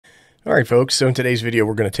All right, folks, so in today's video,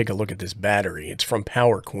 we're going to take a look at this battery. It's from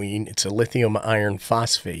Power Queen. It's a lithium iron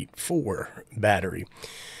phosphate 4 battery,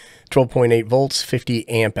 12.8 volts, 50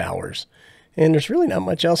 amp hours. And there's really not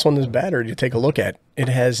much else on this battery to take a look at. It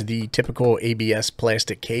has the typical ABS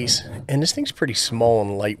plastic case, and this thing's pretty small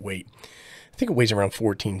and lightweight. I think it weighs around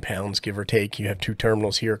 14 pounds, give or take. You have two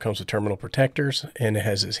terminals here. It comes with terminal protectors, and it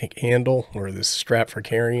has this handle or this strap for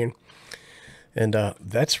carrying. And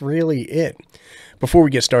that's really it. Before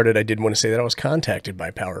we get started, I did want to say that I was contacted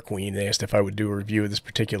by Power Queen. They asked if I would do a review of this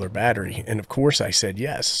particular battery, and of course I said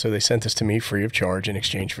yes. So they sent this to me free of charge in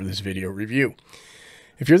exchange for this video review.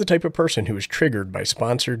 If you're the type of person who is triggered by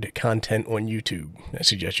sponsored content on YouTube, I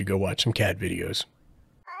suggest you go watch some cat videos.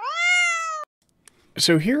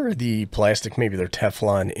 So here are the plastic, maybe they're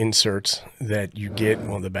Teflon inserts that you get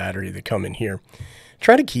on the battery that come in here.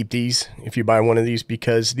 Try to keep these if you buy one of these,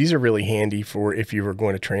 because these are really handy for if you were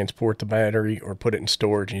going to transport the battery or put it in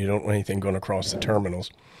storage and you don't want anything going across the terminals.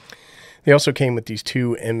 They also came with these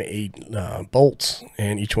two M8 bolts,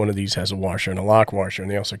 and each one of these has a washer and a lock washer, and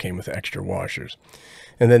they also came with extra washers.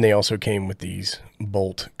 And then they also came with these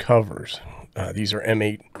bolt covers. These are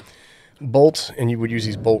M8 bolts, and you would use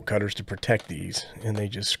these bolt cutters to protect these, and they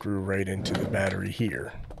just screw right into the battery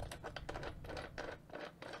here.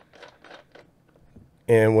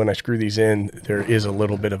 And when I screw these in, there is a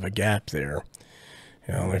little bit of a gap there.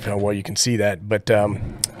 I don't know how well you can see that, but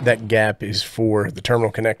that gap is for the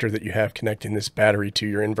terminal connector that you have connecting this battery to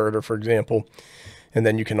your inverter, for example. And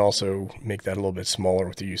then you can also make that a little bit smaller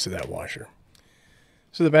with the use of that washer.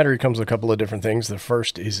 So the battery comes with a couple of different things. The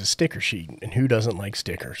first is a sticker sheet, and who doesn't like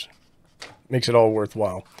stickers? Makes it all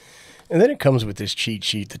worthwhile. And then it comes with this cheat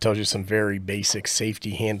sheet that tells you some very basic safety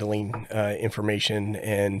handling information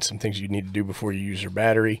and some things you need to do before you use your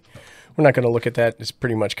battery. We're not going to look at that. It's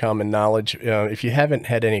pretty much common knowledge. If you haven't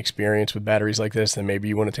had any experience with batteries like this, then maybe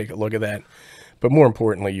you want to take a look at that. But more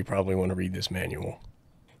importantly, you probably want to read this manual.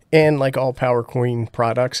 And like all Power Queen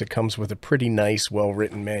products, it comes with a pretty nice,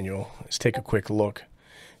 well-written manual. Let's take a quick look.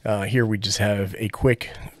 Here we just have a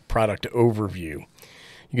quick product overview.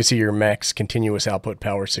 You can see your max continuous output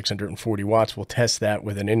power, 640 watts. We'll test that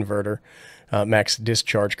with an inverter. Max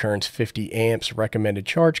discharge current's 50 amps. Recommended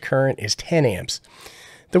charge current is 10 amps.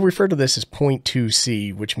 They'll refer to this as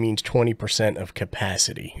 0.2C, which means 20% of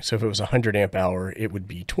capacity. So if it was 100 amp hour, it would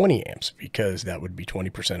be 20 amps because that would be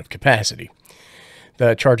 20% of capacity.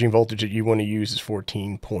 The charging voltage that you want to use is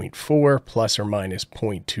 14.4 plus or minus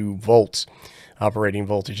 0.2 volts. Operating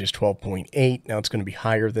voltage is 12.8. Now it's going to be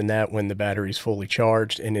higher than that when the battery is fully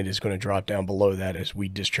charged, and it is going to drop down below that as we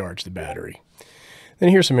discharge the battery. Then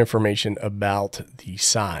here's some information about the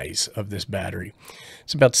size of this battery.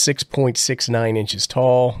 It's about 6.69 inches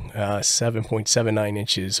tall, 7.79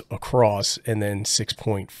 inches across, and then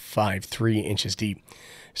 6.53 inches deep.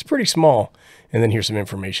 It's pretty small. And then here's some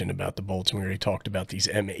information about the bolts. We already talked about these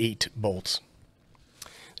M8 bolts.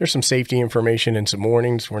 There's some safety information and some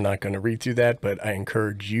warnings. We're not going to read through that, but I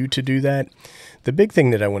encourage you to do that. The big thing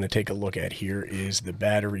that I want to take a look at here is the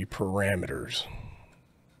battery parameters.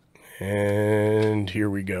 And here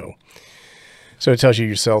we go. So it tells you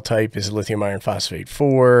your cell type is lithium iron phosphate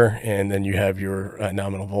 4, and then you have your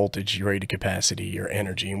nominal voltage, your rated capacity, your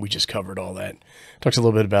energy, and we just covered all that. Talks a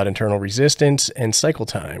little bit about internal resistance and cycle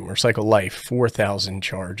time, or cycle life, 4,000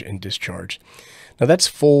 charge and discharge. Now that's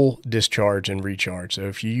full discharge and recharge. So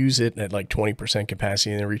if you use it at like 20%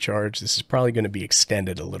 capacity in the recharge, this is probably going to be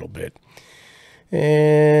extended a little bit.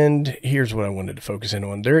 And here's what I wanted to focus in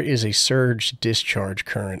on. There is a surge discharge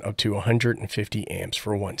current up to 150 amps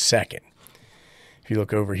for 1 second. If you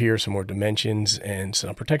look over here, some more dimensions and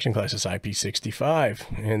some protection classes,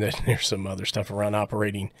 IP65. And then there's some other stuff around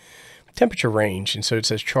operating temperature range. And so it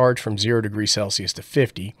says charge from 0 degrees Celsius to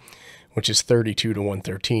 50, which is 32 to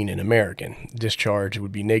 113 in American. Discharge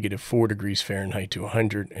would be -4 degrees Fahrenheit to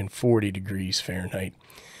 140 degrees Fahrenheit.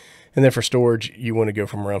 And then for storage, you want to go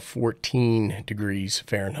from around 14 degrees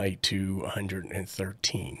Fahrenheit to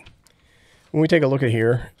 113. When we take a look at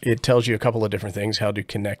here, it tells you a couple of different things, how to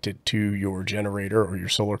connect it to your generator or your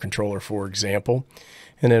solar controller, for example.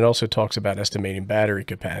 And it also talks about estimating battery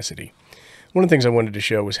capacity. One of the things I wanted to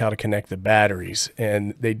show was how to connect the batteries,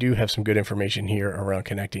 and they do have some good information here around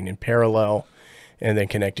connecting in parallel and then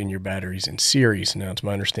connecting your batteries in series. Now, it's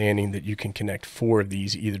my understanding that you can connect 4 of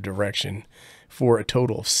these either direction for a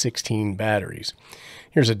total of 16 batteries.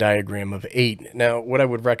 Here's a diagram of 8. Now, what I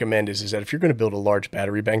would recommend is that if you're going to build a large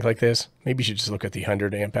battery bank like this, maybe you should just look at the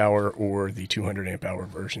 100 amp hour or the 200 amp hour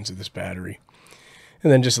versions of this battery.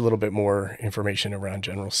 And then just a little bit more information around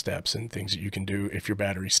general steps and things that you can do if your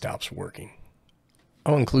battery stops working.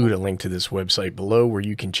 I'll include a link to this website below where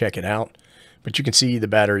you can check it out. But you can see the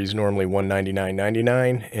battery is normally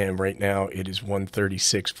 $199.99, and right now it is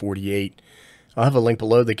 $136.48. I'll have a link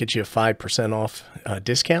below that gets you a 5% off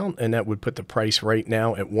discount, and that would put the price right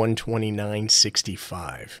now at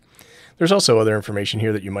 $129.65. There's also other information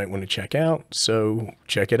here that you might want to check out, so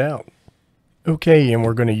check it out. Okay, and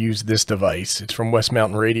we're going to use this device. It's from West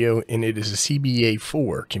Mountain Radio, and it is a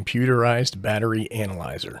CBA4 computerized battery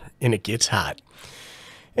analyzer, and it gets hot.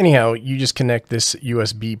 Anyhow, you just connect this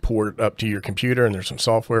USB port up to your computer, and there's some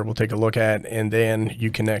software we'll take a look at, and then you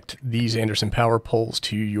connect these Anderson power poles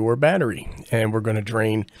to your battery, and we're going to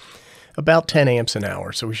drain about 10 amps an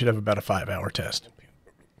hour, so we should have about a 5-hour test.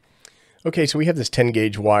 Okay, so we have this 10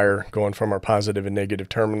 gauge wire going from our positive and negative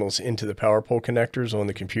terminals into the power pole connectors on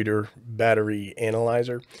the computer battery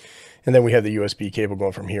analyzer, and then we have the USB cable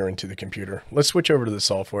going from here into the computer. Let's switch over to the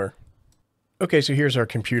software. Okay, so here's our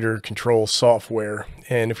computer control software,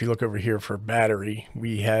 and if you look over here for battery,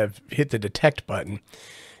 we have hit the detect button,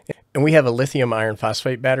 and we have a lithium iron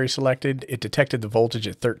phosphate battery selected. It detected the voltage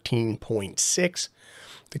at 13.6.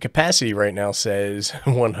 The capacity right now says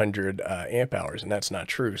 100 amp hours, and that's not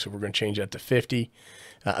true, so we're going to change that to 50.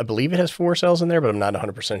 I believe it has 4 cells in there, but I'm not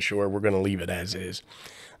 100% sure. We're going to leave it as is.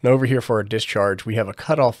 Now over here for our discharge, we have a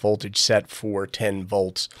cutoff voltage set for 10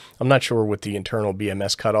 volts. I'm not sure what the internal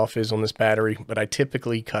BMS cutoff is on this battery, but I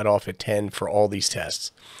typically cut off at 10 for all these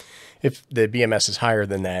tests. If the BMS is higher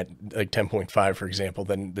than that, like 10.5 for example,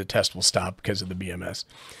 then the test will stop because of the BMS.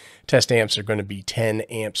 Test amps are going to be 10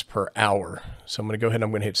 amps per hour. So I'm going to go ahead and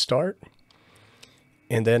I'm going to hit start.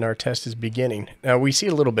 And then our test is beginning. Now we see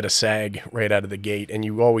a little bit of sag right out of the gate, and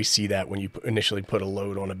you always see that when you initially put a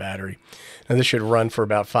load on a battery. Now this should run for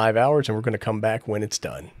about 5 hours, and we're going to come back when it's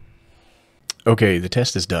done. Okay, the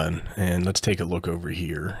test is done, and let's take a look over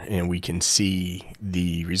here, and we can see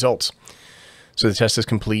the results. So the test is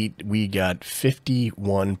complete. We got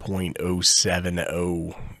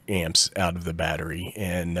 51.070 amps out of the battery,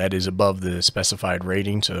 and that is above the specified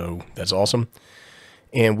rating, so that's awesome.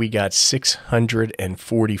 And we got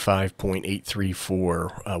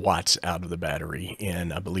 645.834 watts out of the battery,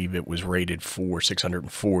 and I believe it was rated for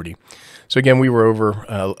 640. So again, we were over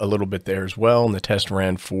a little bit there as well, and the test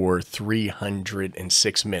ran for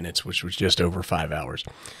 306 minutes, which was just over 5 hours.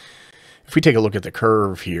 If we take a look at the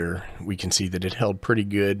curve here, we can see that it held pretty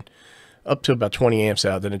good up to about 20 amps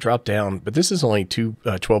out, then it dropped down, but this is only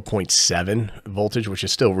 12.7 voltage, which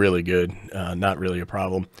is still really good, not really a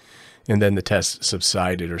problem. And then the test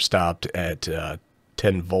subsided or stopped at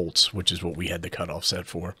 10 volts, which is what we had the cutoff set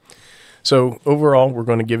for. So overall, we're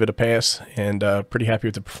going to give it a pass, and pretty happy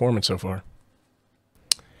with the performance so far.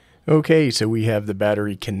 Okay, so we have the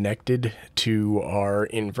battery connected to our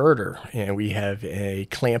inverter, and we have a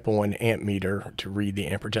clamp-on amp meter to read the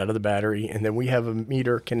amperage out of the battery, and then we have a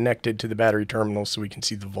meter connected to the battery terminal so we can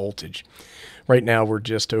see the voltage. Right now, we're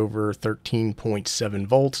just over 13.7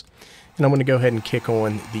 volts. And I'm going to go ahead and kick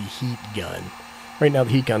on the heat gun. Right now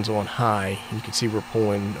the heat gun's on high. You can see we're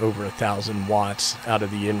pulling over 1,000 watts out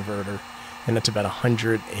of the inverter, and that's about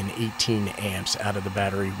 118 amps out of the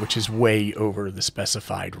battery, which is way over the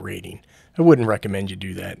specified rating. I wouldn't recommend you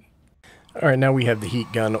do that. All right, now we have the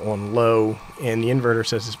heat gun on low, and the inverter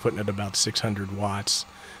says it's putting at about 600 watts.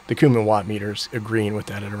 The Kuhlmann watt meter's agreeing with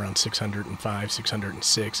that at around 605,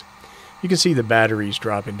 606. You can see the battery's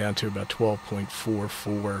dropping down to about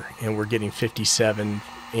 12.44, and we're getting 57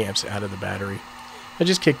 amps out of the battery. I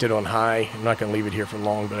just kicked it on high. I'm not going to leave it here for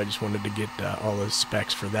long, but I just wanted to get all the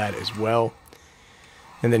specs for that as well.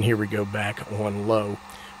 And then here we go back on low.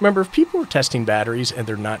 Remember, if people are testing batteries and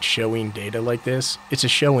they're not showing data like this, it's a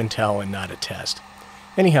show and tell and not a test.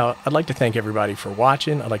 Anyhow, I'd like to thank everybody for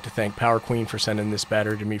watching. I'd like to thank Power Queen for sending this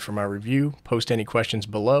battery to me for my review. Post any questions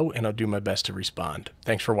below, and I'll do my best to respond.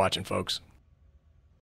 Thanks for watching, folks.